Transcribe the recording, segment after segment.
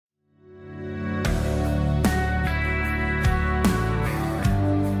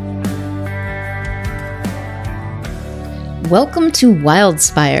Welcome to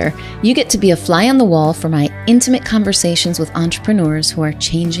Wildspire. You get to be a fly on the wall for my intimate conversations with entrepreneurs who are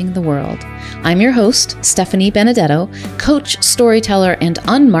changing the world. I'm your host, Stephanie Benedetto, coach, storyteller, and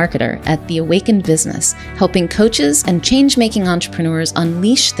unmarketer at The Awakened Business, helping coaches and change-making entrepreneurs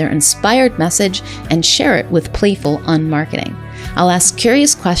unleash their inspired message and share it with playful unmarketing. I'll ask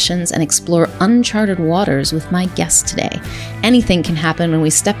curious questions and explore uncharted waters with my guest today. Anything can happen when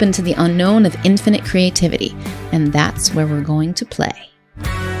we step into the unknown of infinite creativity, and that's where we're going to play.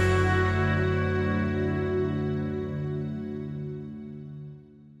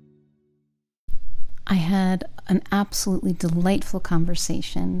 I had an absolutely delightful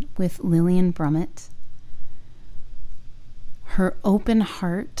conversation with Lillian Brummet. Her open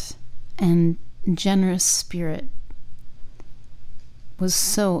heart and generous spirit was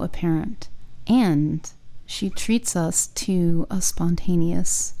so apparent, and she treats us to a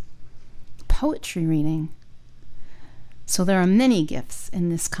spontaneous poetry reading. So there are many gifts in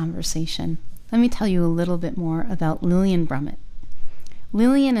this conversation. Let me tell you a little bit more about Lillian Brummet.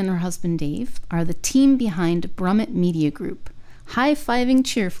 Lillian and her husband Dave are the team behind Brummet Media Group, high-fiving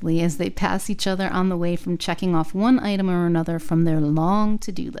cheerfully as they pass each other on the way from checking off one item or another from their long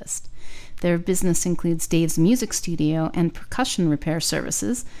to-do list. Their business includes Dave's music studio and percussion repair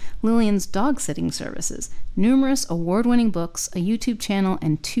services, Lillian's dog-sitting services, numerous award-winning books, a YouTube channel,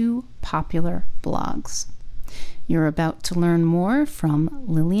 and 2 popular blogs. You're about to learn more from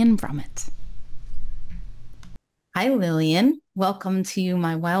Lillian Brummet. Hi, Lillian. Welcome to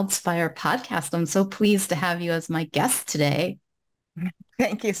my Wildspire podcast. I'm so pleased to have you as my guest today.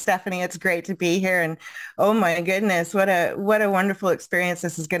 Thank you, Stephanie. It's great to be here. And oh my goodness, what a wonderful experience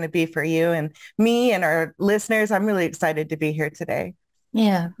this is going to be for you and me and our listeners. I'm really excited to be here today.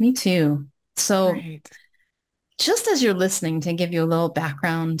 Yeah, me too. So Great. Just as you're listening, to give you a little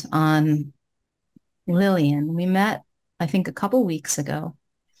background on Lillian, we met, I think, a couple weeks ago.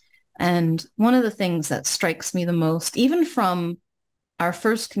 And one of the things that strikes me the most, even from our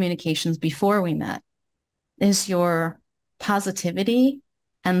first communications before we met, is your positivity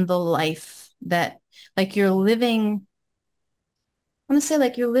and the life that, like, you're living, I want to say,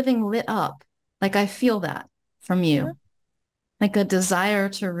 like, you're living lit up. Like, I feel that from you. Yeah. Like a desire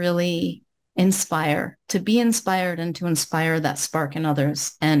to really inspire, to be inspired and to inspire that spark in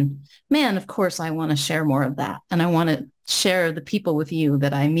others. And man, of course, I want to share more of that. And I want to share the people with you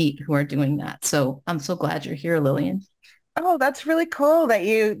that I meet who are doing that. So I'm so glad you're here, Lillian. Oh, that's really cool that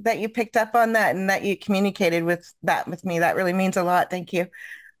you picked up on that and that you communicated with me. That really means a lot. Thank you.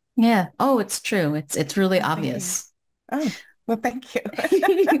 Yeah. Oh, it's true. It's really obvious. Oh, well, thank you.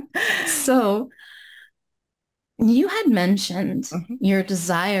 So you had mentioned your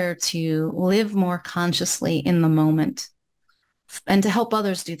desire to live more consciously in the moment and to help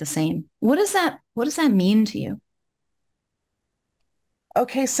others do the same. What does that mean to you?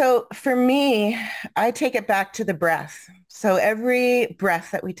 Okay, so for me, I take it back to the breath. So every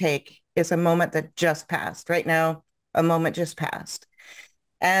breath that we take is a moment that just passed. Right now, a moment just passed.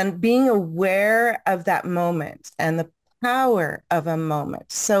 And being aware of that moment and the power of a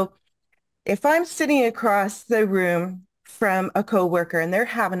moment. So if I'm sitting across the room from a coworker and they're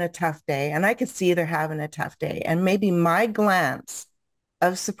having a tough day, and I can see they're having a tough day, and maybe my glance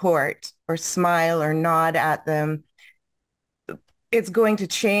of support or smile or nod at them, it's going to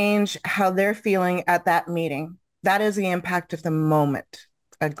change how they're feeling at that meeting. That is the impact of the moment.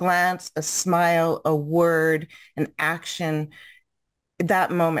 A glance, a smile, a word, an action. That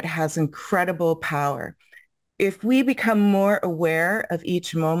moment has incredible power. If we become more aware of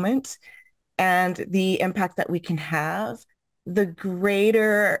each moment and the impact that we can have, the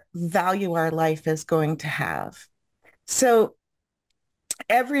greater value our life is going to have. So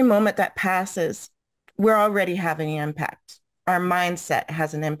every moment that passes, we're already having an impact. Our mindset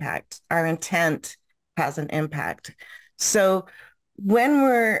has an impact. Our intent has an impact. So when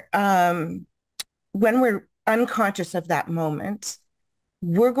we're unconscious of that moment,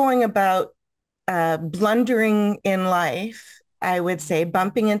 we're going about blundering in life, I would say,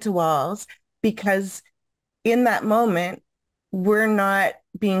 bumping into walls, because in that moment, we're not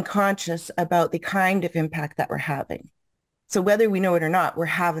being conscious about the kind of impact that we're having. So whether we know it or not, we're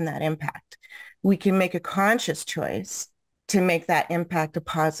having that impact. We can make a conscious choice to make that impact a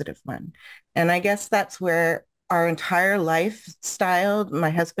positive one. And I guess that's where our entire lifestyle, my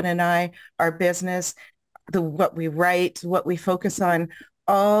husband and I, our business, what we write, what we focus on,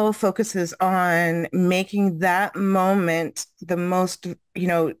 all focuses on making that moment the most,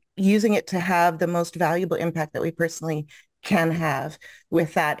 using it to have the most valuable impact that we personally can have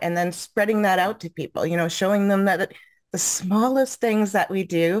with that. And then spreading that out to people, showing them that the smallest things that we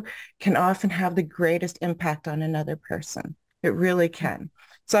do can often have the greatest impact on another person. It really can.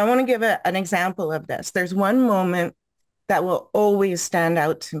 So I want to give an example of this. There's one moment that will always stand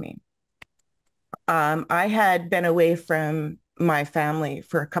out to me. I had been away from my family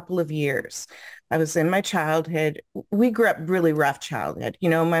for a couple of years. I was in my childhood. We grew up really rough childhood. You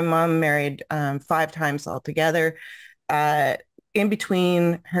know, my mom married 5 times altogether. Uh, in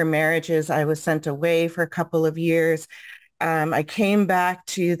between her marriages, I was sent away for a couple of years. I came back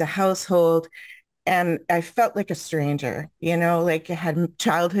to the household and I felt like a stranger, you know, like I had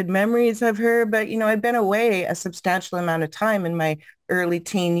childhood memories of her, but, you know, I'd been away a substantial amount of time in my early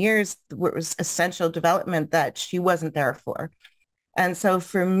teen years where it was essential development that she wasn't there for. And so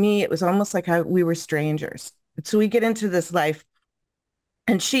for me, it was almost like we were strangers. So we get into this life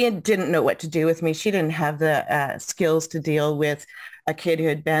and she didn't know what to do with me. She didn't have the skills to deal with a kid who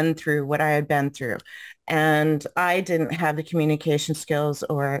had been through what I had been through. And I didn't have the communication skills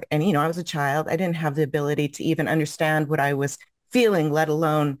and, you know, I was a child. I didn't have the ability to even understand what I was feeling, let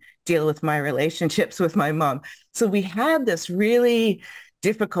alone deal with my relationships with my mom. So we had this really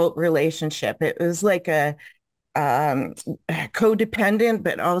difficult relationship. It was like a codependent,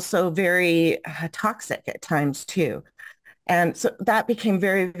 but also very toxic at times too. And so that became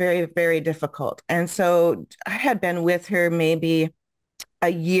very, very, very difficult. And so I had been with her maybe a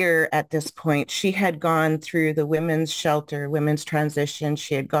year at this point. She had gone through the women's shelter, women's transition.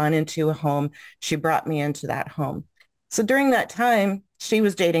 She had gone into a home. She brought me into that home. So during that time, she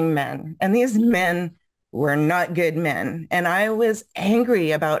was dating men, and these men were not good men. And I was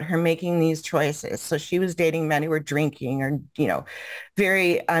angry about her making these choices. So she was dating men who were drinking or, you know,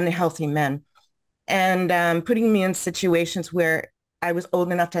 very unhealthy men and putting me in situations where I was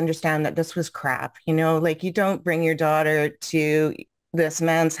old enough to understand that this was crap. You know, like you don't bring your daughter to this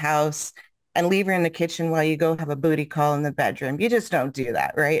man's house and leave her in the kitchen while you go have a booty call in the bedroom. You just don't do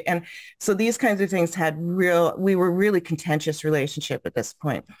that, right? And so these kinds of things we were really contentious relationship at this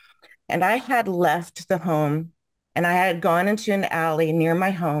point. And I had left the home and I had gone into an alley near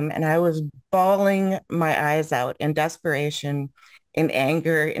my home and I was bawling my eyes out in desperation, in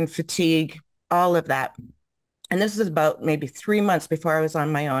anger, in fatigue, all of that. And this was about maybe 3 months before I was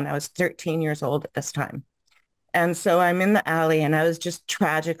on my own. I was 13 years old at this time. And so I'm in the alley and I was just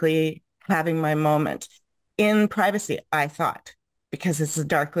tragically having my moment in privacy, I thought, because it's a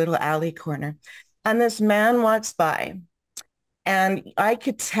dark little alley corner. And this man walks by and I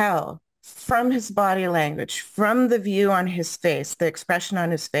could tell from his body language, from the view on his face, the expression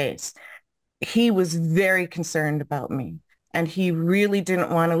on his face, he was very concerned about me. And he really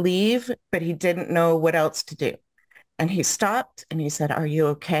didn't want to leave, but he didn't know what else to do. And he stopped and he said, "Are you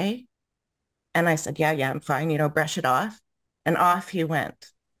okay?" And I said, yeah, I'm fine, you know, brush it off. And off he went.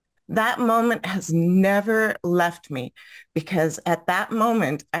 That moment has never left me because at that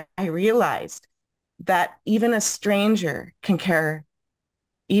moment, I realized that even a stranger can care.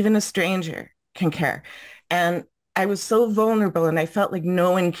 Even a stranger can care. And I was so vulnerable and I felt like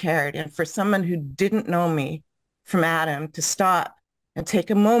no one cared. And for someone who didn't know me from Adam to stop and take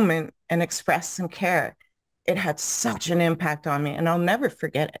a moment and express some care, it had such an impact on me and I'll never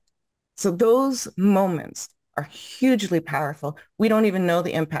forget it. So those moments are hugely powerful. We don't even know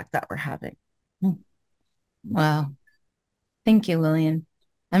the impact that we're having. Wow. Thank you, Lillian.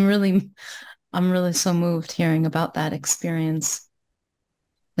 I'm really so moved hearing about that experience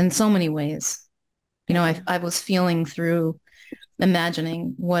in so many ways. You know, I was feeling through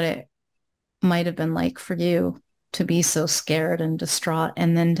imagining what it might have been like for you to be so scared and distraught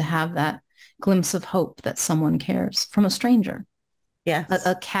and then to have that glimpse of hope that someone cares from a stranger. Yes.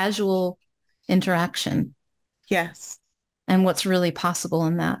 A casual interaction. Yes. And what's really possible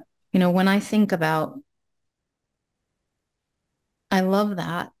in that. You know, when I think about, I love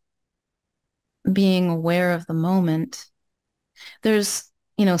that, being aware of the moment. There's,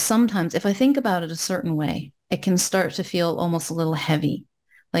 you know, sometimes if I think about it a certain way, it can start to feel almost a little heavy,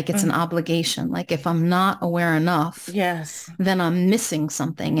 like it's an obligation. Like if I'm not aware enough, yes, then I'm missing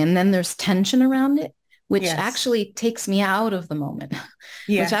something. And then there's tension around it, which actually takes me out of the moment,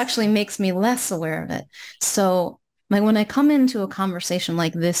 which actually makes me less aware of it. So like when I come into a conversation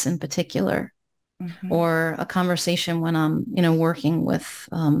like this in particular, or a conversation when I'm, you know, working with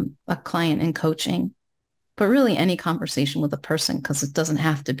a client in coaching, but really any conversation with a person, because it doesn't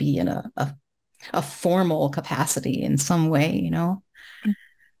have to be in a formal capacity in some way, you know.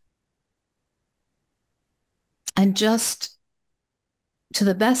 And just to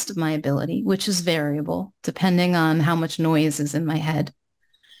the best of my ability, which is variable depending on how much noise is in my head,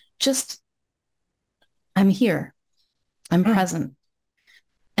 just I'm here, I'm present.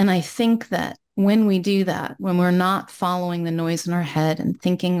 And I think that when we do that, when we're not following the noise in our head and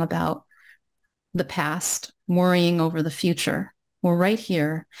thinking about the past, worrying over the future. We're right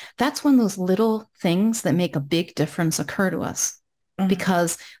here. That's when those little things that make a big difference occur to us. Mhm.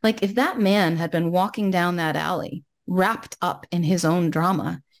 Because like if that man had been walking down that alley wrapped up in his own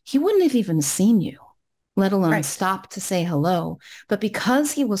drama, he wouldn't have even seen you, let alone Right. stop to say hello. But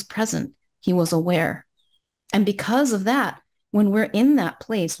because he was present, he was aware. And because of that, when we're in that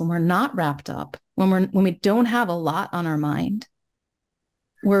place, when we're not wrapped up, when we don't have a lot on our mind,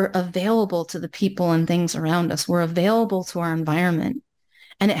 we're available to the people and things around us. We're available to our environment.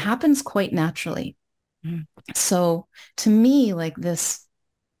 And it happens quite naturally. Mhm. So to me, like this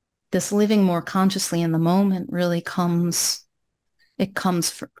living more consciously in the moment really comes, it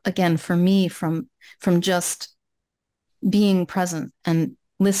comes again for me from just being present, and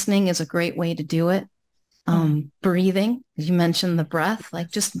listening is a great way to do it. Mhm. Breathing, you mentioned the breath, like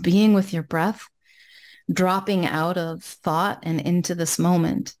Yes. just being with your breath, dropping out of thought and into this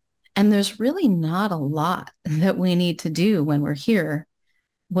moment. And there's really not a lot that we need to do when we're here.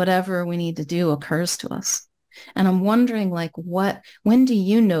 Whatever we need to do occurs to us. And I'm wondering, like, when do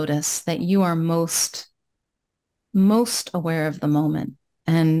you notice that you are most aware of the moment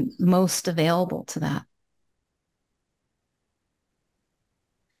and most available to that?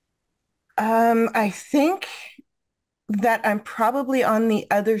 I think that I'm probably on the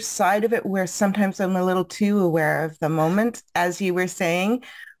other side of it where sometimes I'm a little too aware of the moment, as you were saying,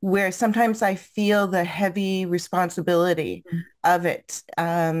 where sometimes I feel the heavy responsibility of it.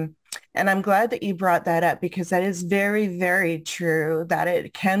 And I'm glad that you brought that up because that is very, very true that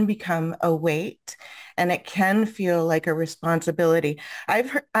it can become a weight and it can feel like a responsibility.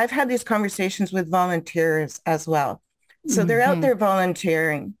 I've had these conversations with volunteers as well. So they're out Mm-hmm. there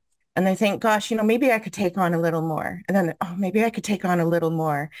volunteering and they think, gosh, maybe I could take on a little more. And then, oh, maybe I could take on a little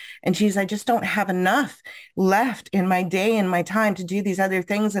more. And geez, I just don't have enough left in my day and my time to do these other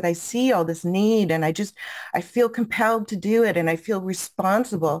things that I see all this need. And I feel compelled to do it. And I feel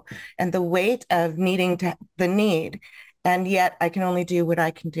responsible and the weight of the need. And yet I can only do what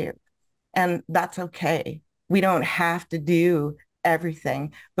I can do. And that's okay. We don't have to do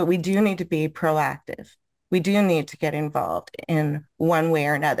everything, but we do need to be proactive. We do need to get involved in one way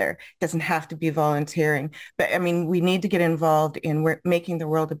or another. It doesn't have to be volunteering, but I mean, we need to get involved in making the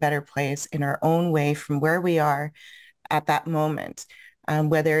world a better place in our own way from where we are at that moment.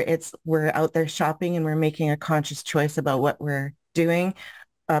 Whether it's we're out there shopping and we're making a conscious choice about what we're doing,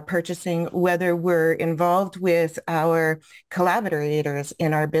 purchasing, whether we're involved with our collaborators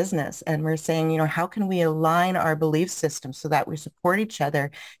in our business and we're saying, how can we align our belief system so that we support each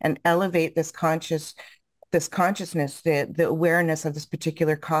other and elevate this consciousness, the awareness of this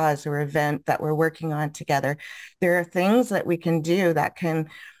particular cause or event that we're working on together. There are things that we can do that can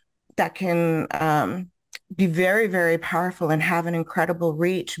be very, very powerful and have an incredible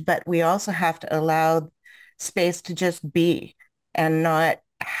reach, but we also have to allow space to just be and not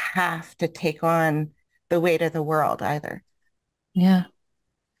have to take on the weight of the world either. Yeah.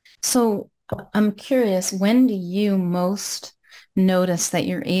 So I'm curious, when do you most notice that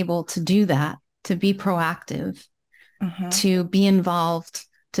you're able to do that, to be proactive, Mhm. to be involved,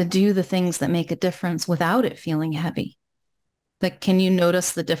 to do the things that make a difference without it feeling heavy? Like, can you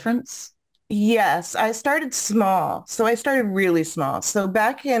notice the difference? Yes, I started small. So I started really small. So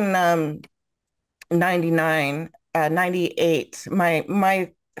back in 99, 98,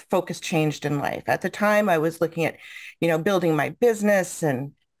 my focus changed in life. At the time, I was looking at, building my business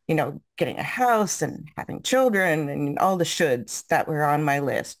and, getting a house and having children and all the shoulds that were on my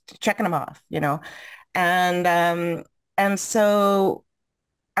list, checking them off. And so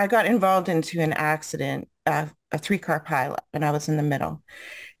I got involved into an accident, a three-car pileup, and I was in the middle.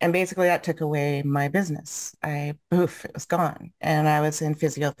 And basically that took away my business. It was gone. And I was in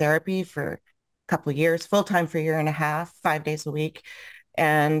physiotherapy for a couple of years, full-time for a year and a half, 5 days a week.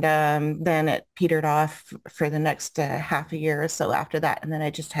 And then it petered off for the next half a year or so after that. And then I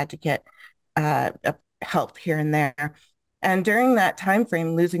just had to get help here and there. And during that time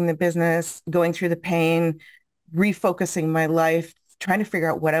frame, losing the business, going through the pain, refocusing my life, trying to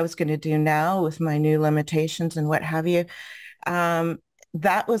figure out what I was going to do now with my new limitations and what have you. Um,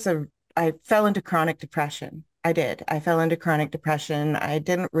 I fell into chronic depression. I did. I fell into chronic depression. I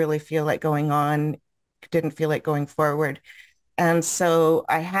didn't really feel like going on, didn't feel like going forward. And so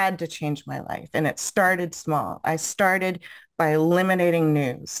I had to change my life. And it started small. I started by eliminating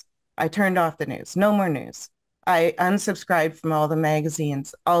news. I turned off the news. No more news. I unsubscribed from all the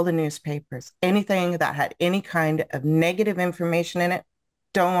magazines, all the newspapers, anything that had any kind of negative information in it.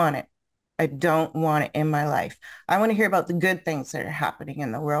 Don't want it. I don't want it in my life. I want to hear about the good things that are happening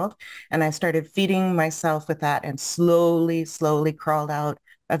in the world. And I started feeding myself with that and slowly, slowly crawled out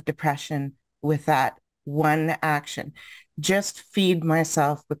of depression with that one action. Just feed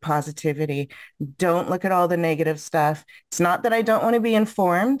myself with positivity. Don't look at all the negative stuff. It's not that I don't want to be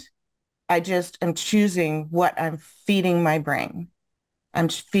informed. I just am choosing what I'm feeding my brain. I'm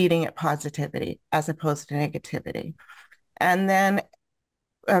feeding it positivity as opposed to negativity. And then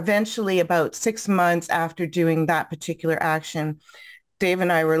eventually, about 6 months after doing that particular action, Dave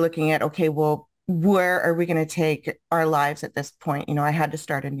and I were looking at, okay, well, where are we going to take our lives at this point? You know, I had to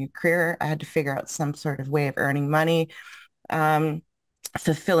start a new career. I had to figure out some sort of way of earning money,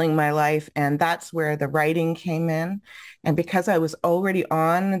 fulfilling my life. And that's where the writing came in. And because I was already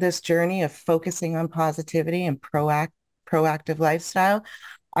on this journey of focusing on positivity and proactive lifestyle,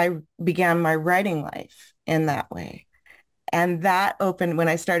 I began my writing life in that way. And that opened when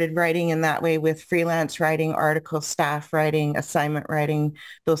I started writing in that way with freelance writing, article, staff writing, assignment writing,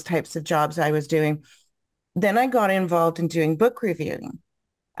 those types of jobs I was doing. Then I got involved in doing book reviewing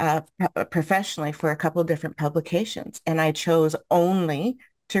professionally for a couple of different publications. And I chose only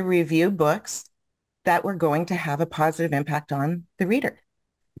to review books that were going to have a positive impact on the reader.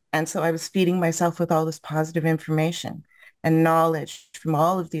 And so I was feeding myself with all this positive information and knowledge from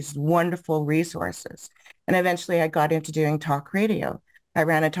all of these wonderful resources. And eventually I got into doing talk radio. I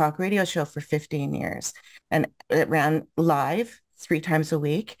ran a talk radio show for 15 years, and it ran live 3 times a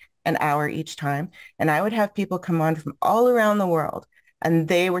week, an hour each time. And I would have people come on from all around the world, and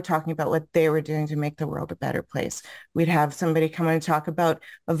they were talking about what they were doing to make the world a better place. We'd have somebody come on and talk about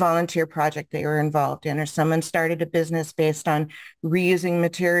a volunteer project they were involved in, or someone started a business based on reusing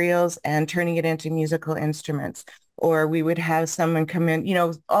materials and turning it into musical instruments. Or we would have someone come in, you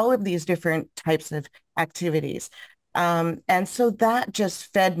know, all of these different types of activities. And so that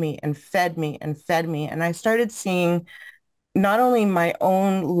just fed me and fed me and fed me. And I started seeing not only my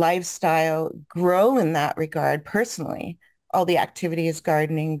own lifestyle grow in that regard personally, all the activities,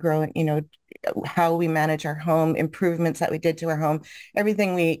 gardening, growing, you know, how we manage our home, improvements that we did to our home,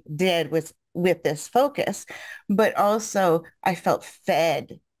 everything we did was with this focus, but also I felt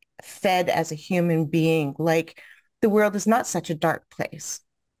fed as a human being, like the world is not such a dark place.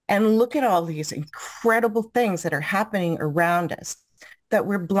 And look at all these incredible things that are happening around us that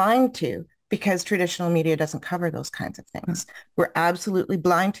we're blind to because traditional media doesn't cover those kinds of things. We're absolutely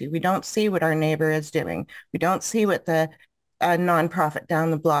blind to. We don't see what our neighbor is doing. We don't see what the nonprofit down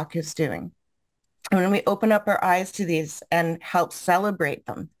the block is doing. And when we open up our eyes to these and help celebrate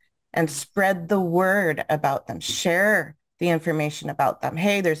them and spread the word about them, share the information about them.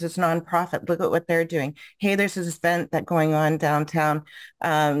 Hey, there's this nonprofit. Look at what they're doing. Hey, there's this event that's going on downtown.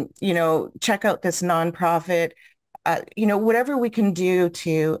 You know, check out this nonprofit. You know, whatever we can do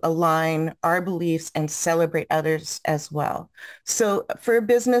to align our beliefs and celebrate others as well. So for a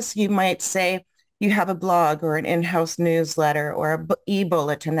business, you might say you have a blog or an in-house newsletter or an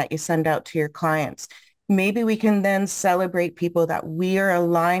e-bulletin that you send out to your clients. Maybe we can then celebrate people that we are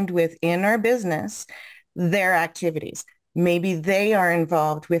aligned with in our business, their activities. Maybe they are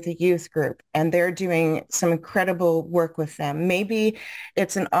involved with a youth group and they're doing some incredible work with them. Maybe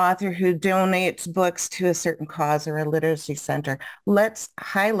it's an author who donates books to a certain cause or a literacy center. Let's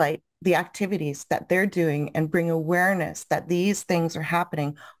highlight the activities that they're doing and bring awareness that these things are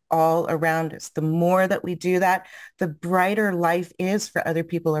happening all around us. The more that we do that, the brighter life is for other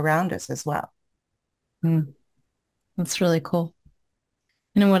people around us as well. That's really cool.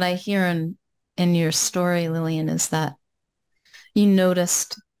 You know, what I hear in your story, Lillian, is that you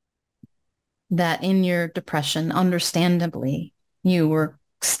noticed that in your depression, understandably, you were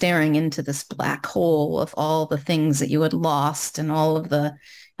staring into this black hole of all the things that you had lost and all of the,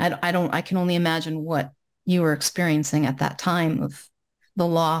 I can only imagine what you were experiencing at that time of the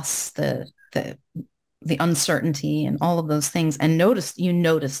loss, the uncertainty and all of those things, and you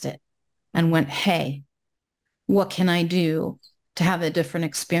noticed it and went, hey, what can I do to have a different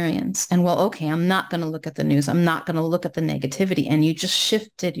experience? And well, okay, I'm not going to look at the news. I'm not going to look at the negativity. And you just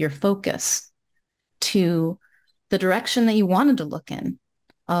shifted your focus to the direction that you wanted to look in,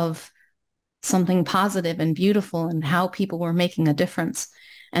 of something positive and beautiful and how people were making a difference.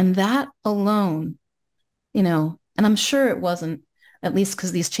 And that alone, you know, and I'm sure it wasn't, at least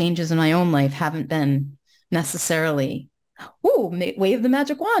because these changes in my own life haven't been necessarily, wave the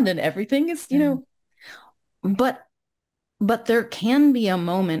magic wand and everything is, you know, but there can be a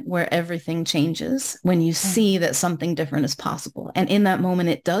moment where everything changes when you see that something different is possible. And in that moment,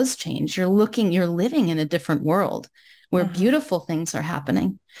 it does change. You're living in a different world where beautiful things are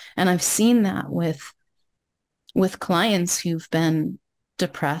happening. And I've seen that with clients who've been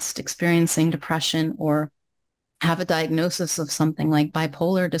depressed, experiencing depression, or have a diagnosis of something like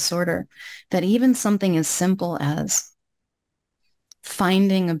bipolar disorder, that even something as simple as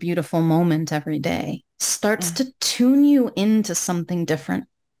finding a beautiful moment every day, starts Mm. to tune you into something different.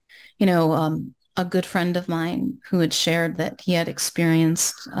 A good friend of mine who had shared that he had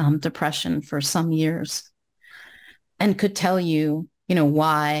experienced depression for some years and could tell you,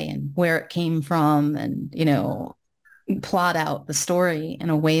 why and where it came from and, plot out the story in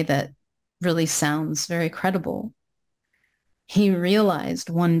a way that really sounds very credible. He realized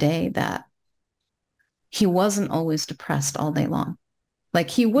one day that he wasn't always depressed all day long. Like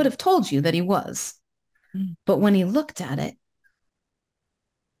he would have told you that he was. Mm. But when he looked at it,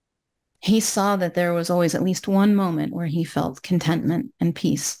 he saw that there was always at least one moment where he felt contentment and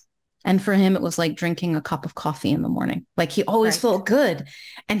peace. And for him, it was like drinking a cup of coffee in the morning. Like he always Right. felt good.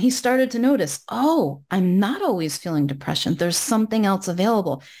 And he started to notice, oh, I'm not always feeling depression. There's something else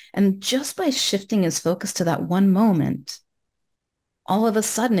available. And just by shifting his focus to that one moment, all of a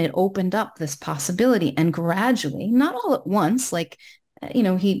sudden it opened up this possibility. And gradually, not all at once, like,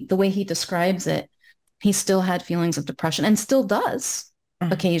 the way he describes it, he still had feelings of depression and still does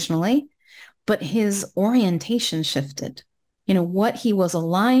Mm. occasionally, but his orientation shifted. What he was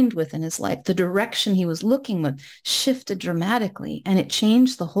aligned with in his life, the direction he was looking with shifted dramatically, and it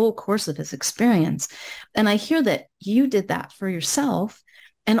changed the whole course of his experience. And I hear that you did that for yourself,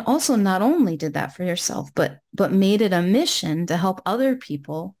 and also not only did that for yourself, but made it a mission to help other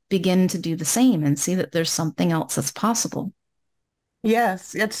people begin to do the same and see that there's something else that's possible.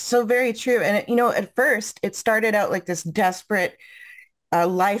 Yes, it's so very true. And at first it started out like this desperate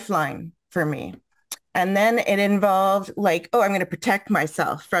lifeline for me. And then it involved like, oh, I'm going to protect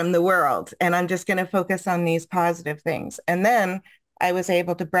myself from the world. And I'm just going to focus on these positive things. And then I was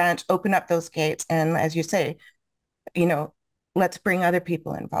able to open up those gates. And as you say, you know, let's bring other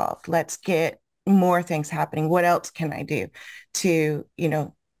people involved. Let's get more things happening. What else can I do to,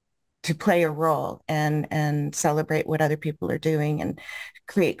 to play a role and celebrate what other people are doing and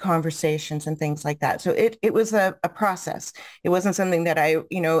create conversations and things like that. So it was a process. It wasn't something that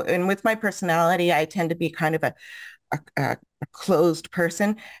and with my personality, I tend to be kind of a closed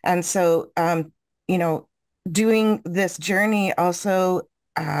person. And so, doing this journey also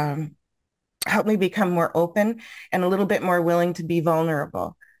helped me become more open and a little bit more willing to be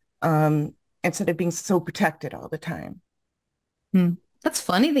vulnerable, instead of being so protected all the time. Hmm. That's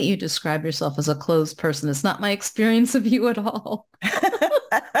funny that you describe yourself as a closed person. It's not my experience of you at all.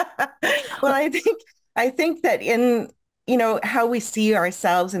 Well, I think that in how we see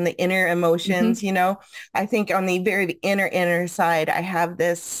ourselves in the inner emotions, Mhm. I think on the very inner side, I have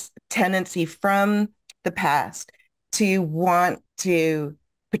this tendency from the past to want to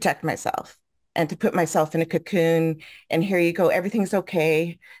protect myself and to put myself in a cocoon and here you go, everything's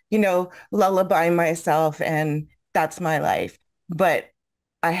okay, lullaby myself and that's my life. But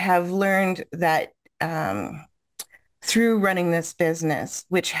I have learned that through running this business,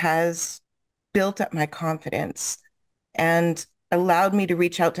 which has built up my confidence and allowed me to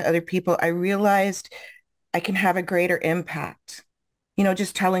reach out to other people, I realized I can have a greater impact.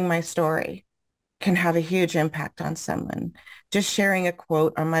 Just telling my story can have a huge impact on someone. Just sharing a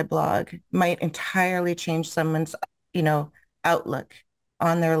quote on my blog might entirely change someone's, you know, outlook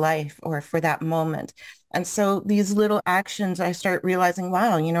on their life or for that moment. And so these little actions, I start realizing,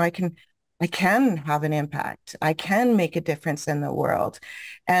 wow, I can have an impact. I can make a difference in the world.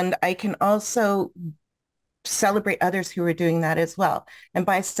 And I can also celebrate others who are doing that as well. And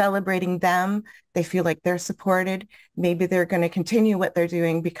by celebrating them, they feel like they're supported. Maybe they're going to continue what they're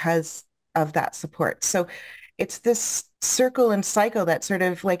doing because of that support. So it's this circle and cycle that sort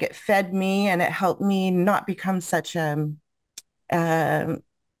of like it fed me and it helped me not become such um, the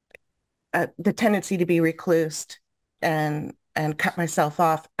tendency to be reclused and cut myself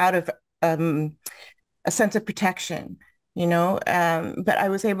off out of a sense of protection, but I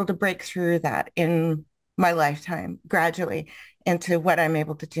was able to break through that in my lifetime gradually into what I'm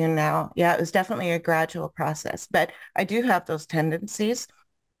able to do now. Yeah, it was definitely a gradual process, but I do have those tendencies.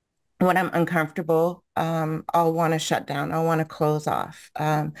 When I'm uncomfortable, I'll want to shut down. I'll want to close off.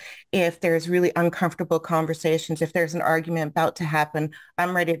 If there's really uncomfortable conversations, if there's an argument about to happen,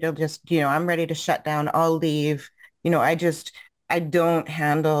 I'm ready to I'm ready to shut down. I'll leave. I don't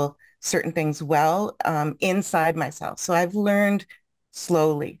handle certain things well inside myself. So I've learned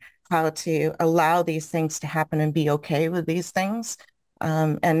slowly how to allow these things to happen and be okay with these things,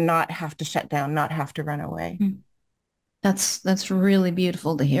 and not have to shut down, not have to run away. Mm. That's really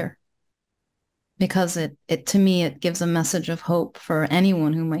beautiful to hear because it to me it gives a message of hope for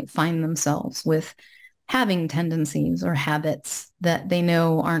anyone who might find themselves with having tendencies or habits that they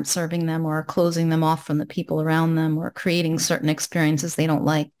know aren't serving them or are closing them off from the people around them or creating certain experiences they don't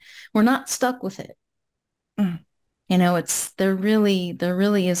like. We're not stuck with it. Mm. It's there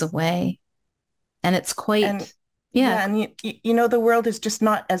really is a way. And it's And quite, yeah, yeah, and you know, the world is just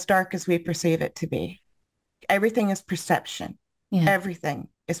not as dark as we perceive it to be. Everything is perception. yeah, Everything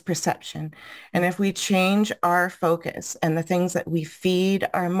is perception. And if we change our focus and the things that we feed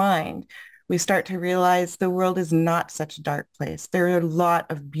our mind, we start to realize the world is not such a dark place. There are a lot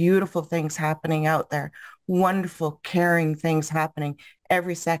of beautiful things happening out there, wonderful, caring things happening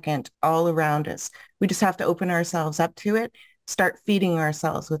every second all around us. We just have to open ourselves up to it, start feeding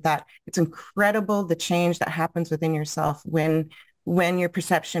ourselves with that. It's incredible the change that happens within yourself when your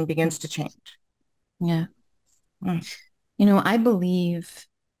perception begins to change. yeah. Mm. I believe,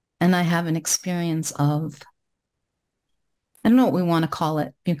 and I have an experience of, I don't know what we want to call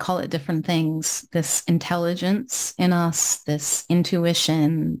it. We call it different things. This intelligence in us, this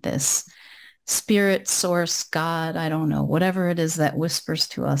intuition, this spirit source, God, I don't know, whatever it is that whispers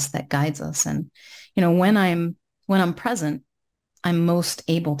to us, that guides us. And, when I'm present, I'm most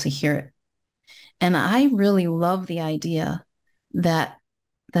able to hear it. And I really love the idea that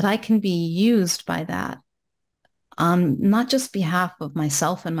I can be used by that on not just behalf of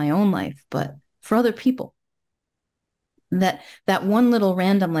myself and my own life, but for other people. That one little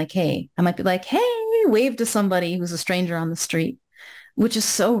random, like, hey, I might be like, hey, wave to somebody who's a stranger on the street, which is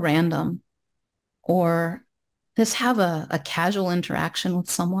so random, or just have a casual interaction with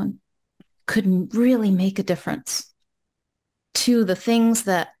someone could really make a difference to the things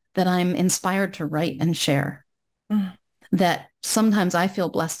that I'm inspired to write and share, Mm. that sometimes I feel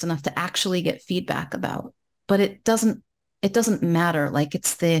blessed enough to actually get feedback about. But it doesn't matter. Like,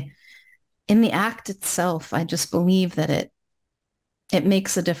 in the act itself, I just believe that it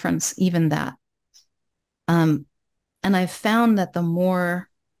makes a difference, even that. Um, and I've found that the more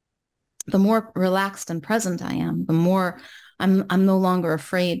relaxed and present I am, the more I'm no longer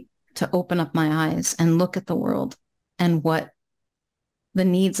afraid to open up my eyes and look at the world and what the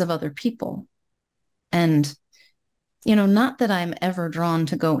needs of other people. And, not that I'm ever drawn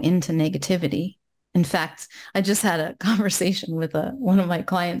to go into negativity. In fact, I just had a conversation with one of my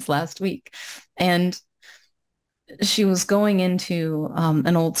clients last week, and she was going into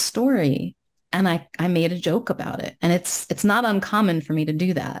an old story, and I made a joke about it. And it's not uncommon for me to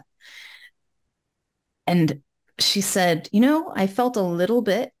do that. And she said, I felt a little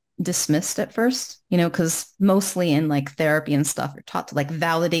bit dismissed at first, because mostly in like therapy and stuff, you're taught to like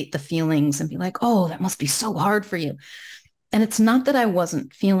validate the feelings and be like, oh, that must be so hard for you. And it's not that I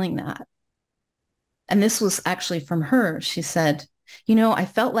wasn't feeling that. And this was actually from her. She said, I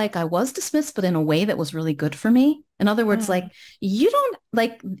felt like I was dismissed, but in a way that was really good for me. In other words, Mm. like, you don't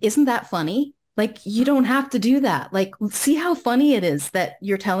like, isn't that funny? Like, you don't have to do that. Like, see how funny it is that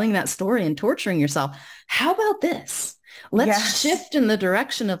you're telling that story and torturing yourself. How about this? Let's Yes. shift in the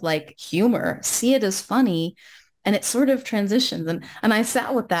direction of like humor, see it as funny. And it sort of transitions. And I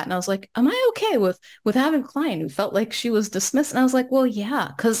sat with that and I was like, am I okay with having a client who felt like she was dismissed? And I was like, well, yeah,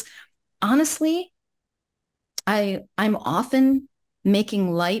 because honestly, I'm often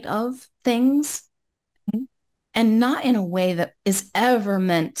making light of things, and not in a way that is ever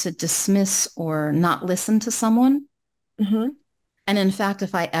meant to dismiss or not listen to someone. Mm-hmm. And in fact,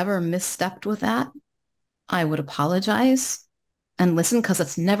 if I ever misstepped with that, I would apologize and listen, because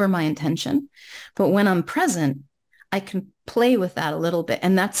it's never my intention. But when I'm present, I can play with that a little bit.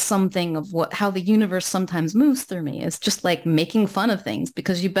 And that's something of how the universe sometimes moves through me. It's just like making fun of things,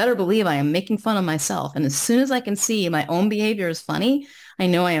 because you better believe I am making fun of myself. And as soon as I can see my own behavior is funny, I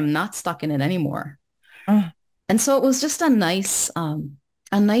know I am not stuck in it anymore. Mm. And so it was just a nice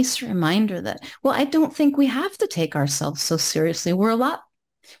reminder that, well, I don't think we have to take ourselves so seriously. We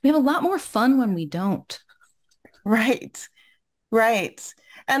have a lot more fun when we don't. Right. Right.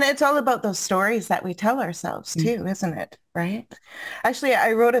 And it's all about those stories that we tell ourselves too, isn't it? Right. Actually,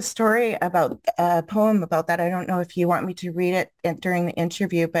 I wrote a story about a poem about that. I don't know if you want me to read it during the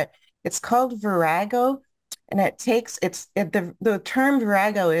interview, but it's called Virago. And the term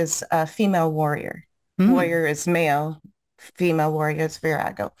Virago is a female warrior. Mm. Warrior is male, female warrior is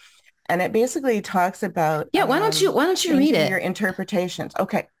Virago. And it basically talks about Yeah, why don't you read changing your it? interpretations.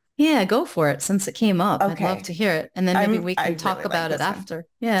 Okay. Yeah, go for it. Since it came up, I'd love Okay. to hear it. And then maybe we I can talk really like about it this one. after.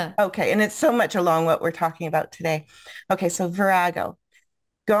 Yeah. Okay, and it's so much along what we're talking about today. Okay, so Virago.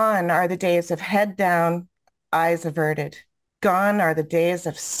 Gone are the days of head down, eyes averted. Gone are the days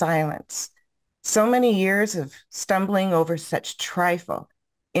of silence. So many years of stumbling over such trifle,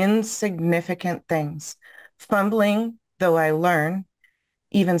 insignificant things. Fumbling, though I learn,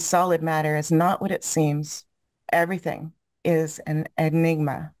 even solid matter is not what it seems. Everything is an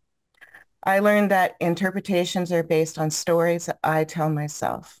enigma. I learned that interpretations are based on stories that I tell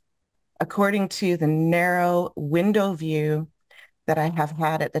myself, according to the narrow window view that I have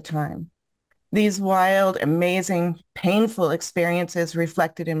had at the time. These wild, amazing, painful experiences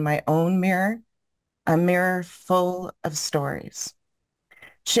reflected in my own mirror, a mirror full of stories.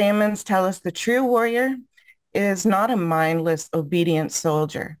 Shamans tell us the true warrior is not a mindless, obedient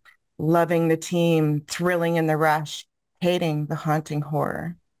soldier, loving the team, thrilling in the rush, hating the haunting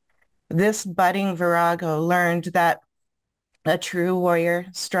horror. This budding virago learned that a true warrior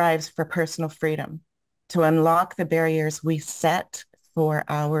strives for personal freedom, to unlock the barriers we set for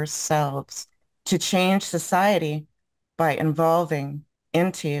ourselves, to change society by evolving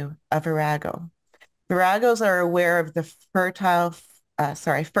into a virago. Viragos are aware of the fertile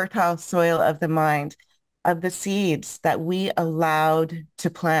soil of the mind, of the seeds that we allowed to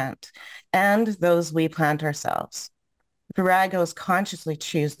plant and those we plant ourselves. Viragos consciously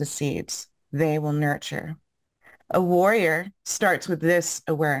choose the seeds they will nurture. A warrior starts with this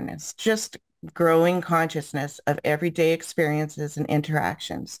awareness, just growing consciousness of everyday experiences and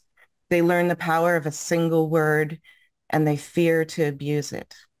interactions. They learn the power of a single word and they fear to abuse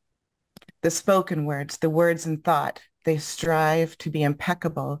it. The spoken words, the words in thought, they strive to be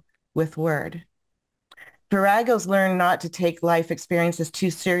impeccable with word. Viragos learn not to take life experiences too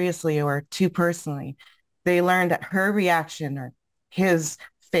seriously or too personally. They learn that her reaction or his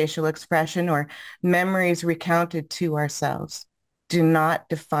facial expression or memories recounted to ourselves do not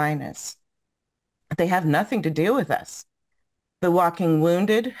define us. They have nothing to do with us. The walking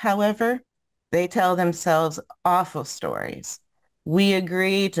wounded, however, they tell themselves awful stories. We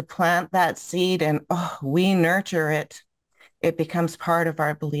agree to plant that seed and we nurture it. It becomes part of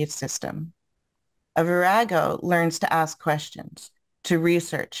our belief system. A virago learns to ask questions, to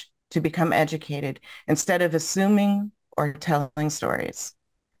research, to become educated, instead of assuming or telling stories.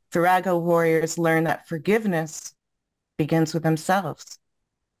 Virago warriors learn that forgiveness begins with themselves.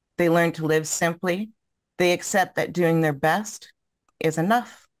 They learn to live simply. They accept that doing their best is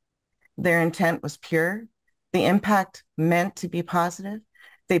enough. Their intent was pure. The impact meant to be positive.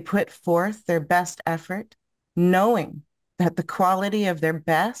 They put forth their best effort, knowing that the quality of their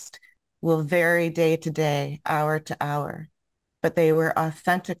best will vary day to day, hour to hour, but they were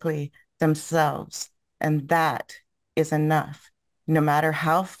authentically themselves, and that is enough. No matter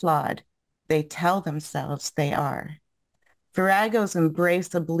how flawed they tell themselves they are. Viragos embrace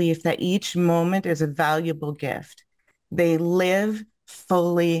the belief that each moment is a valuable gift. They live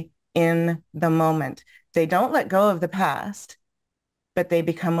fully in the moment. They don't let go of the past, but they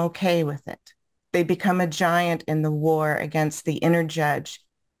become okay with it. They become a giant in the war against the inner judge,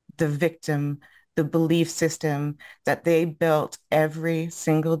 the victim, the belief system that they built every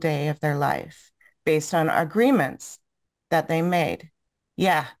single day of their life based on agreements that they made.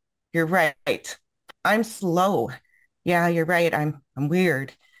 Yeah, you're right. I'm slow. Yeah, you're right. I'm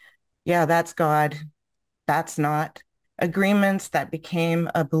weird. Yeah, that's God. That's not. Agreements that became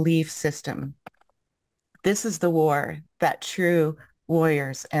a belief system. This is the war that true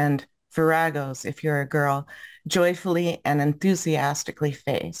warriors and viragos, if you're a girl, joyfully and enthusiastically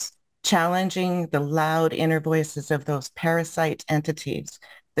face, challenging the loud inner voices of those parasite entities,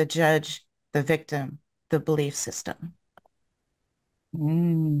 the judge, the victim, the belief system.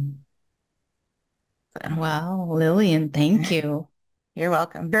 Mm. So, Wow, Lillian, thank you. you're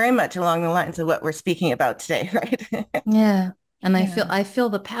welcome. Very much along the lines of what we're speaking about today, right? Yeah. And Yeah. I feel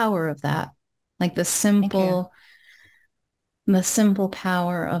the power of that. Like Thank you. the simple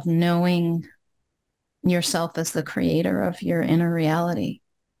power of knowing yourself as the creator of your inner reality,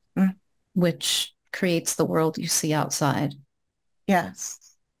 Mm, which creates the world you see outside. yes.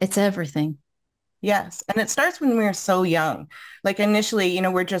 It's everything. Yes. And it starts when we're so young. Like initially,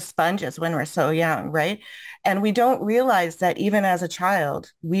 we're just sponges when we're so young, right? And we don't realize that even as a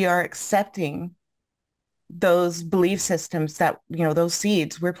child, we are accepting those belief systems that, those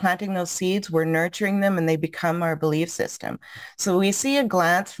seeds, we're planting those seeds, we're nurturing them, and they become our belief system. So we see a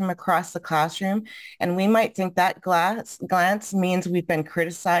glance from across the classroom, and we might think that glance means we've been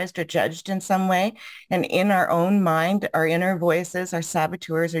criticized or judged in some way. And in our own mind, our inner voices, our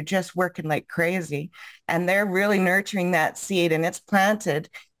saboteurs are just working like crazy. And they're really nurturing that seed, and it's planted.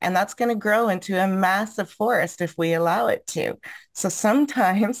 And that's going to grow into a massive forest if we allow it to. So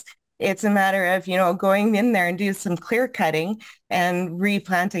sometimes it's a matter of, going in there and do some clear cutting and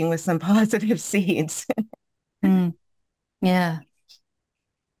replanting with some positive seeds. Mm, yeah.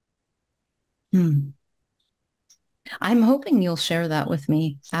 Hmm. I'm hoping you'll share that with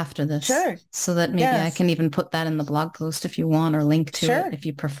me after this Sure. so that maybe I Yes. can even put that in the blog post if you want or link to it Sure. if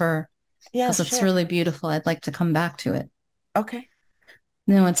you prefer, because Yes, it's sure. really beautiful. I'd like to come back to it. Okay.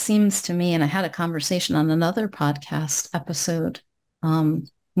 It seems to me, and I had a conversation on another podcast episode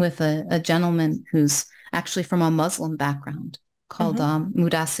with a gentleman who's actually from a Muslim background called Mm-hmm.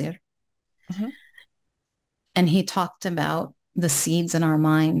 Mudassir. Mhm. And he talked about the seeds in our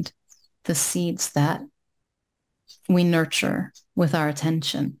mind, the seeds that we nurture with our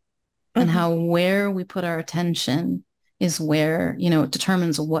attention, and Mhm. how where we put our attention is where, it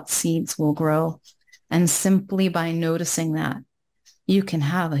determines what seeds will grow. And simply by noticing that, you can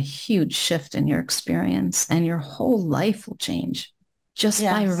have a huge shift in your experience and your whole life will change just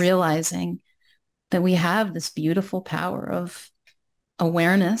by Yes. realizing that we have this beautiful power of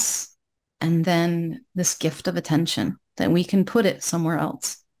awareness and then this gift of attention that we can put it somewhere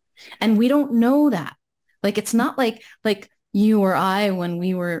else. And we don't know that. Like it's not like you or I when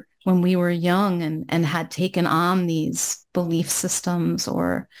we were young and had taken on these belief systems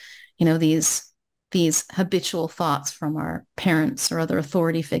or, these habitual thoughts from our parents or other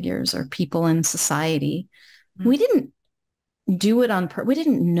authority figures or people in society. Mhm. We didn't do it on purpose. We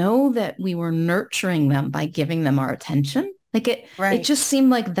didn't know that we were nurturing them by giving them our attention. Like it Right. just seemed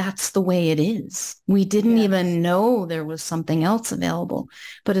like that's the way it is. We didn't Yes. even know there was something else available.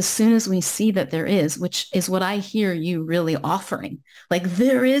 But as soon as we see that there is, which is what I hear you really offering, like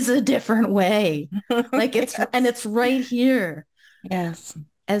there is a different way. Like and Yes. it's right here. Yes.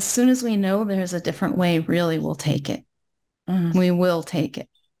 As soon as we know there's a different way, really we'll take it. Mhm. We will take it.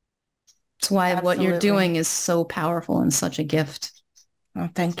 It's why what you're Absolutely. doing is so powerful and such a gift. Oh,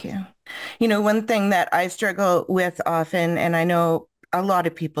 thank you. One thing that I struggle with often, and I know a lot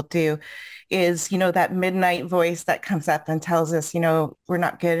of people do, is, that midnight voice that comes up and tells us, we're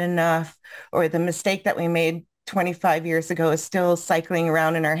not good enough, or the mistake that we made 25 years ago is still cycling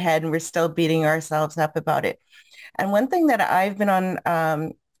around in our head and we're still beating ourselves up about it. And one thing that I've been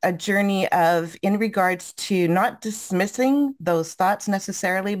on a journey of in regards to not dismissing those thoughts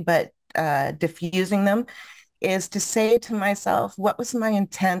necessarily, but diffusing them is to say to myself, what was my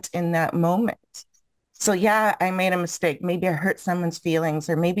intent in that moment? So yeah, I made a mistake. Maybe I hurt someone's feelings,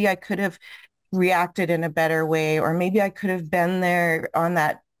 or maybe I could have reacted in a better way, or maybe I could have been there on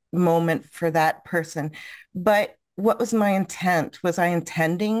that moment for that person. But what was my intent? Was I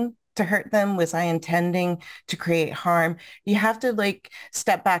intending to hurt them? Was I intending to create harm? You have to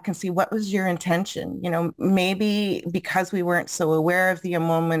step back and see what was your intention. Maybe because we weren't so aware of the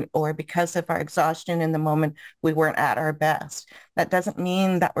moment or because of our exhaustion in the moment, we weren't at our best. That doesn't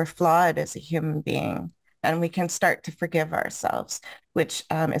mean that we're flawed as a human being. And we can start to forgive ourselves, which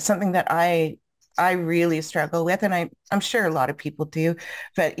is something that I really struggle with. And I'm sure a lot of people do.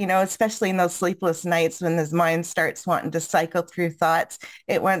 But, especially in those sleepless nights when this mind starts wanting to cycle through thoughts,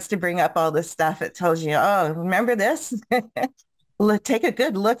 it wants to bring up all this stuff. It tells you, oh, remember this? Take a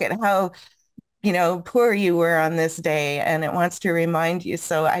good look at how, poor you were on this day. And it wants to remind you.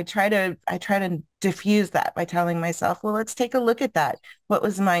 So I try to diffuse that by telling myself, well, let's take a look at that. What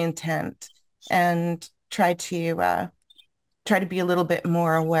was my intent? And try to be a little bit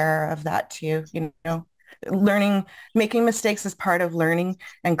more aware of that too, learning, making mistakes is part of learning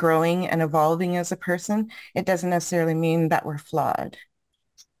and growing and evolving as a person. It doesn't necessarily mean that we're flawed.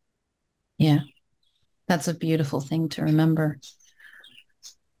 Yeah, that's a beautiful thing to remember.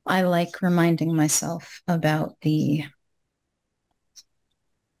 I like reminding myself about the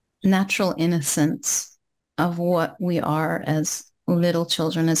natural innocence of what we are as little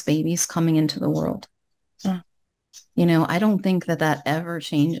children, as babies coming into the world. Mm. I don't think that that ever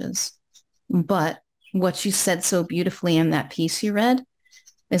changes. But what you said so beautifully in that piece you read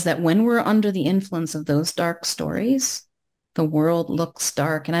is that when we're under the influence of those dark stories, the world looks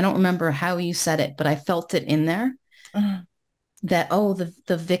dark. And I don't remember how you said it, but I felt it in there Mm. that, oh,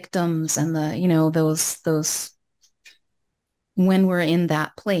 the victims and those when we're in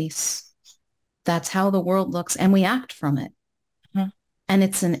that place, that's how the world looks and we act from it. Mm. And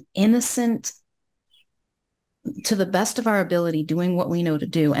it's an innocent, to the best of our ability, doing what we know to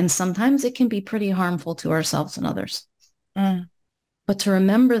do. And sometimes it can be pretty harmful to ourselves and others. Mm. But to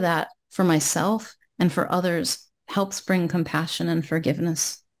remember that for myself and for others helps bring compassion and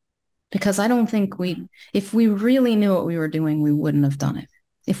forgiveness. Because I don't think if we really knew what we were doing, we wouldn't have done it.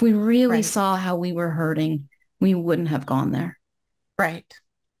 If we really Right. saw how we were hurting, we wouldn't have gone there. Right.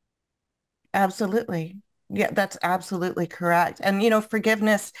 Absolutely. Yeah, that's absolutely correct. And,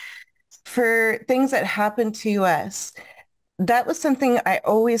 forgiveness for things that happened to us, that was something I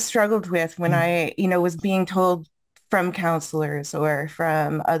always struggled with when I, was being told from counselors or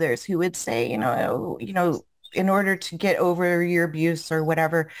from others who would say, in order to get over your abuse or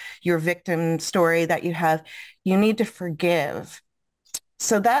whatever, your victim story that you have, you need to forgive.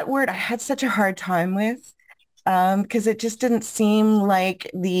 So that word I had such a hard time with because it just didn't seem like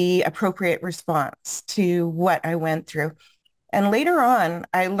the appropriate response to what I went through. And later on,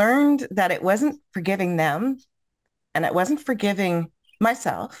 I learned that it wasn't forgiving them and it wasn't forgiving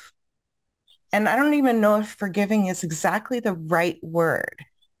myself. And I don't even know if forgiving is exactly the right word.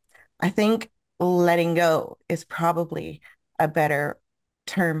 I think letting go is probably a better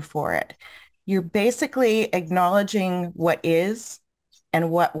term for it. You're basically acknowledging what is and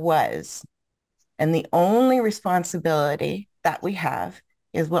what was. And the only responsibility that we have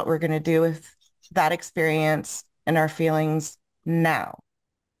is what we're going to do with that experience and our feelings now.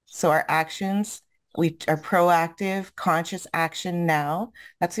 So our actions, we are proactive, conscious action now.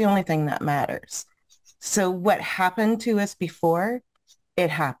 That's the only thing that matters. So what happened to us before, it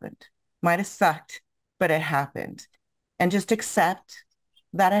happened. Might have sucked, but it happened. And just accept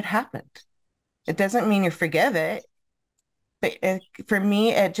that it happened. It doesn't mean you forgive it. But for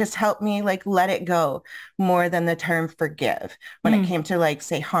me, it just helped me like let it go more than the term forgive when it came to like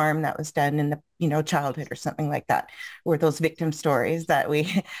say harm that was done in the, childhood or something like that, or those victim stories that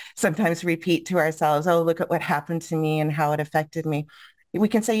we sometimes repeat to ourselves. Oh, look at what happened to me and how it affected me. We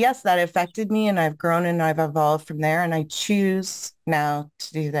can say, yes, that affected me and I've grown and I've evolved from there and I choose now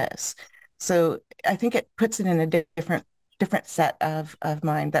to do this. So I think it puts it in a different set of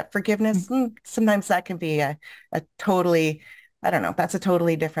mind. That forgiveness, sometimes that can be a totally, I don't know, that's a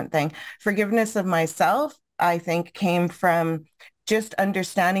totally different thing. Forgiveness of myself, I think, came from just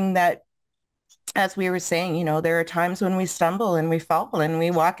understanding that, as we were saying, there are times when we stumble and we fall and we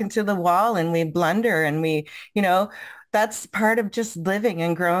walk into the wall and we blunder and we, that's part of just living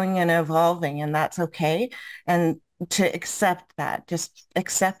and growing and evolving, and that's okay. And to accept that, just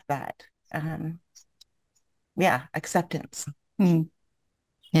accept that. Yeah, acceptance.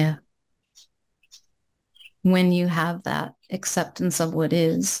 Yeah. When you have that acceptance of what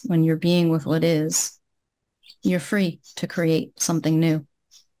is, when you're being with what is, you're free to create something new.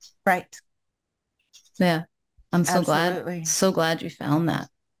 Right. Yeah. I'm Absolutely. so glad you found that.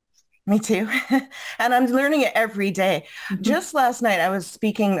 Me too. And I'm learning it every day. Just last night, I was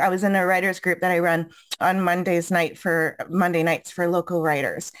in a writers group that I run on Monday nights for local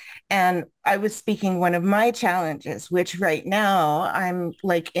writers. And I was speaking one of my challenges, which right now I'm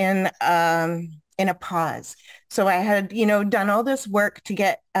like in a pause. So I had, done all this work to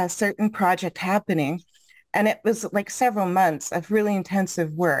get a certain project happening. And it was like several months of really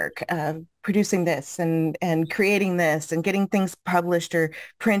intensive work, producing this and creating this and getting things published or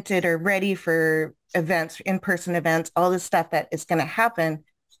printed or ready for events, in-person events, all this stuff that is going to happen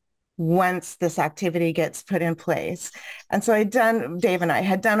once this activity gets put in place. And so Dave and I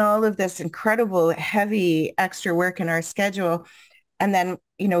had done all of this incredible, heavy, extra work in our schedule. And then,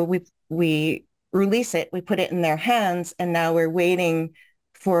 we release it, we put it in their hands, and now we're waiting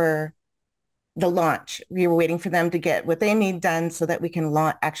for the launch. We were waiting for them to get what they need done so that we can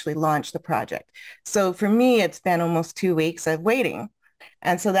actually launch the project. So for me, it's been almost 2 weeks of waiting.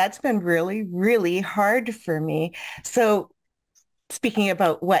 And so that's been really, really hard for me. So speaking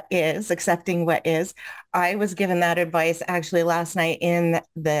about accepting what is, I was given that advice actually last night in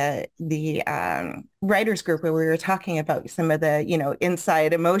the writers group where we were talking about some of the,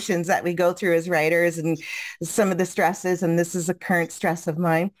 inside emotions that we go through as writers and some of the stresses. And this is a current stress of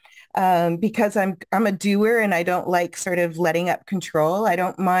mine. Because I'm a doer and I don't like sort of letting up control. I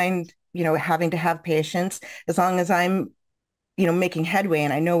don't mind, having to have patience as long as I'm, making headway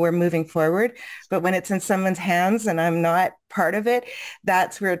and I know we're moving forward. But when it's in someone's hands and I'm not part of it,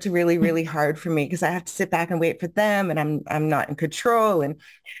 that's where it's really, really hard for me because I have to sit back and wait for them and I'm not in control. And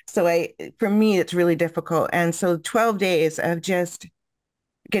so for me, it's really difficult. And so 12 days of just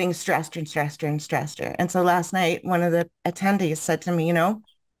getting stressed and stressed and stressed. And so last night, one of the attendees said to me,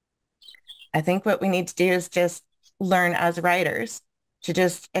 I think what we need to do is just learn as writers to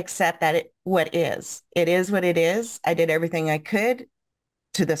just accept that it is what it is. I did everything I could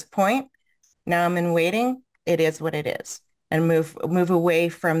to this point. Now I'm in waiting. It is what it is. And move away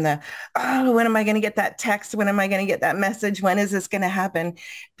from when am I going to get that text? When am I going to get that message? When is this going to happen?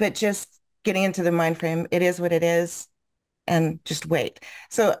 But just getting into the mind frame, it is what it is. And just wait.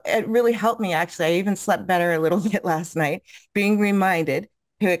 So it really helped me, actually. I even slept better a little bit last night, being reminded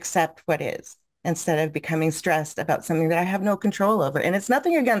to accept what is instead of becoming stressed about something that I have no control over. And it's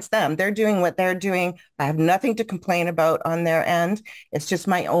nothing against them. They're doing what they're doing. I have nothing to complain about on their end. It's just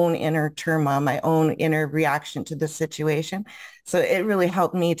my own inner turmoil, my own inner reaction to the situation. So it really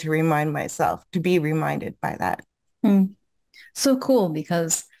helped me to remind myself, to be reminded by that. So cool,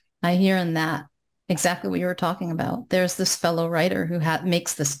 because I hear in that exactly what you were talking about. There's this fellow writer who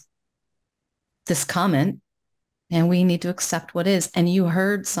makes this comment, and we need to accept what is. And you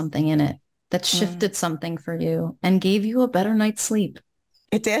heard something in it that shifted something for you and gave you a better night's sleep.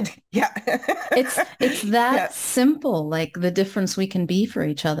 It did. Yeah. It's that simple, like the difference we can be for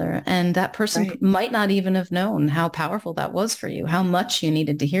each other. And that person might not even have known how powerful that was for you, how much you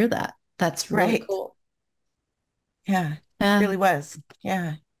needed to hear that That's really Right. cool. Yeah, Yeah. really was.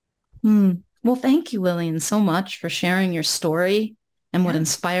 Yeah. Hmm. Well, thank you, Lillian, so much for sharing your story and what Yeah.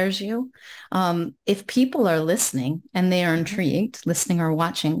 inspires you. If people are listening and they are Mhm. intrigued, listening or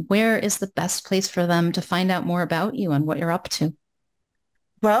watching, where is the best place for them to find out more about you and what you're up to?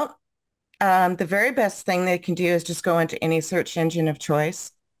 Well, the very best thing they can do is just go into any search engine of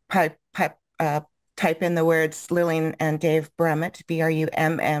choice, pipe, type in the words Lillian and Dave Brummet,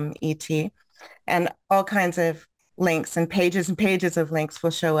 Brummet, and all kinds of links and pages of links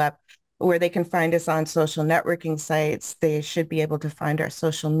will show up where they can find us on social networking sites. They should be able to find our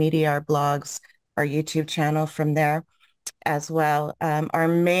social media, our blogs, our YouTube channel from there as well. Our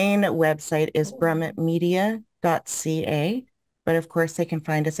main website is brummetmedia.ca, but of course they can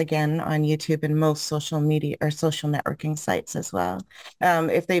find us again on YouTube and most social media or social networking sites as well.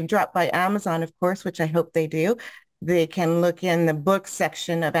 If they've dropped by Amazon, of course, which I hope they do, they can look in the book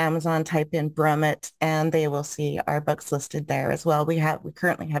section of Amazon, type in Brummet, and they will see our books listed there as well. We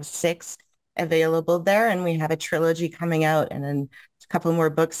currently have 6 available there, and we have a trilogy coming out and then a couple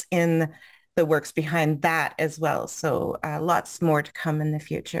more books in the works behind that as well. So lots more to come in the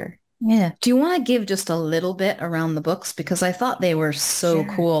future. Yeah. Do you want to give just a little bit around the books? Because I thought they were so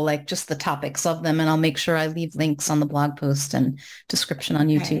Sure. cool, like just the topics of them. And I'll make sure I leave links on the blog post and description on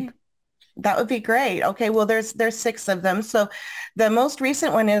YouTube. Okay. That would be great. Okay, well, there's 6 of them. So the most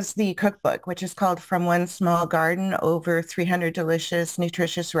recent one is the cookbook, which is called From One Small Garden, Over 300 Delicious,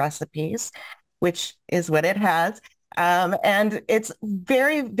 Nutritious Recipes, which is what it has. And it's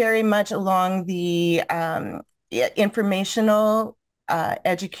very, very much along the informational,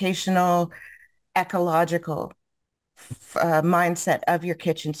 educational, ecological mindset of your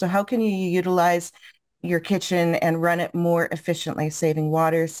kitchen. So how can you utilize your kitchen and run it more efficiently, saving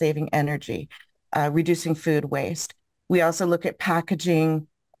water, saving energy, reducing food waste? We also look at packaging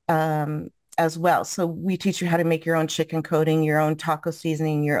as well. So we teach you how to make your own chicken coating, your own taco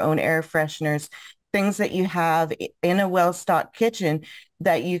seasoning, your own air fresheners, things that you have in a well-stocked kitchen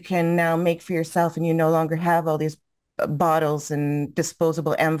that you can now make for yourself, and you no longer have all these bottles and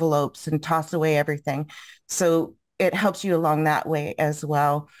disposable envelopes and toss away everything. So it helps you along that way as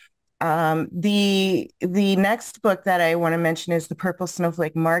well. The next book that I want to mention is the Purple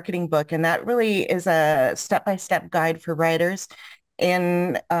Snowflake Marketing Book, and that really is a step-by-step guide for writers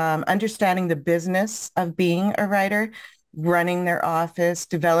in understanding the business of being a writer, running their office,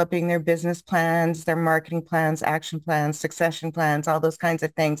 developing their business plans, their marketing plans, action plans, succession plans, all those kinds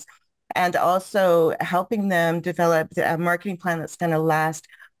of things, and also helping them develop a marketing plan that's going to last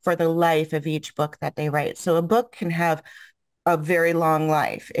for the life of each book that they write. So a book can have a very long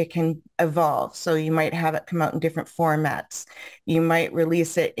life. It can evolve. So you might have it come out in different formats. You might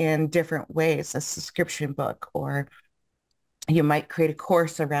release it in different ways, a subscription book, or you might create a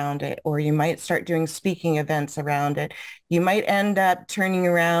course around it, or you might start doing speaking events around it. You might end up turning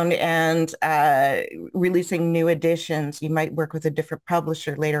around and releasing new editions. You might work with a different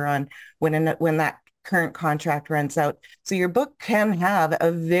publisher later on when that current contract runs out. So your book can have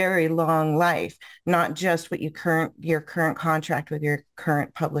a very long life, not just what your current contract with your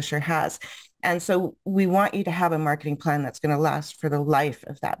current publisher has. And so we want you to have a marketing plan that's going to last for the life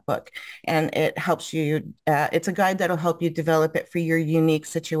of that book. And it helps you, it's a guide that'll help you develop it for your unique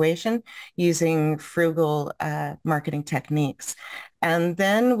situation using frugal marketing techniques. And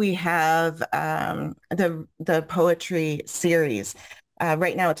then we have the poetry series.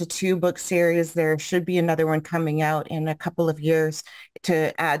 Right now, it's a 2-book series. There should be another one coming out in a couple of years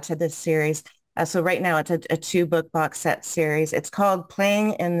to add to this series. So right now, it's a 2-book box set series. It's called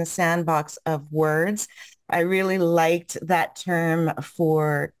Playing in the Sandbox of Words. I really liked that term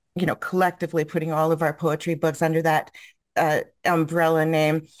for, collectively putting all of our poetry books under that umbrella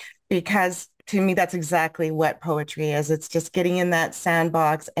name, because to me, that's exactly what poetry is. It's just getting in that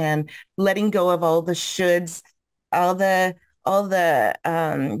sandbox and letting go of all the shoulds, all the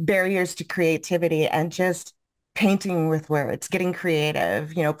barriers to creativity, and just painting with words, getting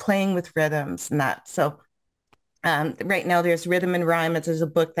creative, playing with rhythms and that. So right now there's Rhythm and Rhyme. It's a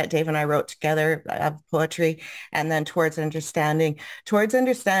book that Dave and I wrote together of poetry. And then Towards Understanding. Towards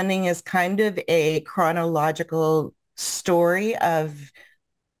Understanding is kind of a chronological story of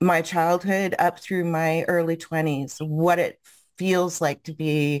my childhood up through my early 20s, what it feels like to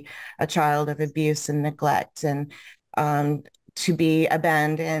be a child of abuse and neglect, and to be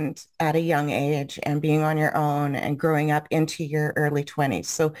abandoned at a young age, and being on your own and growing up into your early 20s.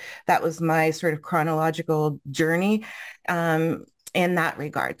 So that was my sort of chronological journey in that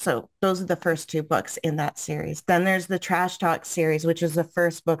regard. So those are the first 2 books in that series. Then there's the Trash Talk series, which is the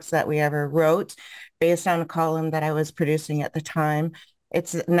first books that we ever wrote based on a column that I was producing at the time.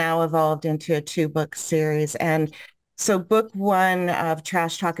 It's now evolved into a 2-book series. And so book 1 of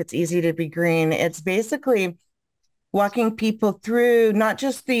Trash Talk, It's Easy to Be Green, it's basically walking people through not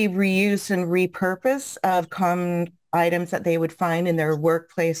just the reuse and repurpose of common items that they would find in their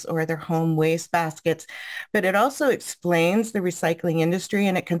workplace or their home waste baskets, but it also explains the recycling industry,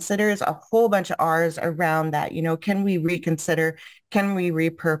 and it considers a whole bunch of R's around that. You know, can we reconsider? Can we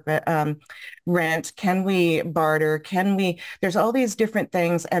repurpose, rent? Can we barter? There's all these different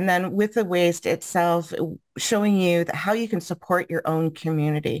things. And then with the waste itself, showing you how you can support your own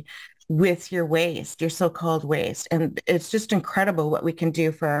community with your waste, your so-called waste. And it's just incredible what we can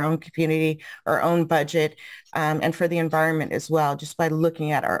do for our own community, our own budget, and for the environment as well, just by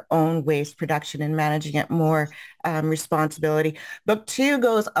looking at our own waste production and managing it more responsibility. Book 2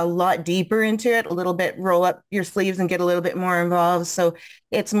 goes a lot deeper into it, a little bit, roll up your sleeves and get a little bit more involved. So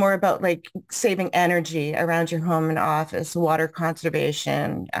it's more about like saving energy around your home and office, water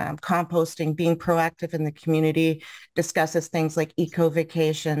conservation, composting, being proactive in the community, discusses things like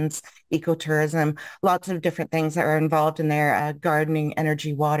eco-vacations, ecotourism, lots of different things that are involved in there, gardening,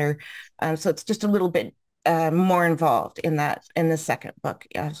 energy, water. So it's just a little bit more involved in the second book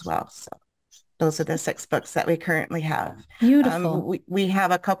as well. So those are the 6 books that we currently have. Beautiful. We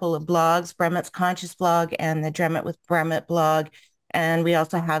have a couple of blogs, Brummet's Conscious blog and the Drummet with Brummet blog. And we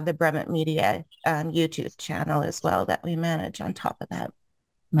also have the Brummet Media YouTube channel as well that we manage on top of that.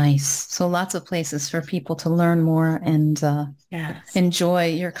 Nice. So lots of places for people to learn more and yes, enjoy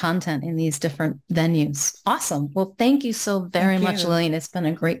your content in these different venues. Awesome. Well, thank you so very much, Lillian. It's been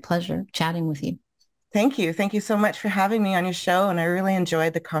a great pleasure chatting with you. Thank you. Thank you so much for having me on your show. And I really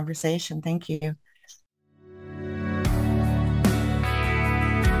enjoyed the conversation. Thank you.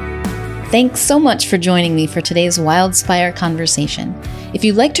 Thanks so much for joining me for today's Wildspire conversation. If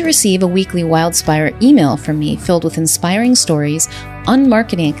you'd like to receive a weekly Wildspire email from me filled with inspiring stories,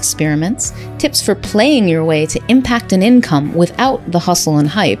 unmarketing experiments, tips for playing your way to impact and income without the hustle and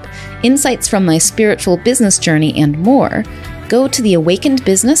hype, insights from my spiritual business journey, and more, go to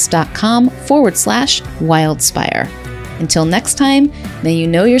theawakenedbusiness.com/Wildspire. Until next time, may you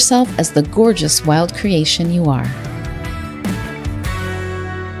know yourself as the gorgeous wild creation you are.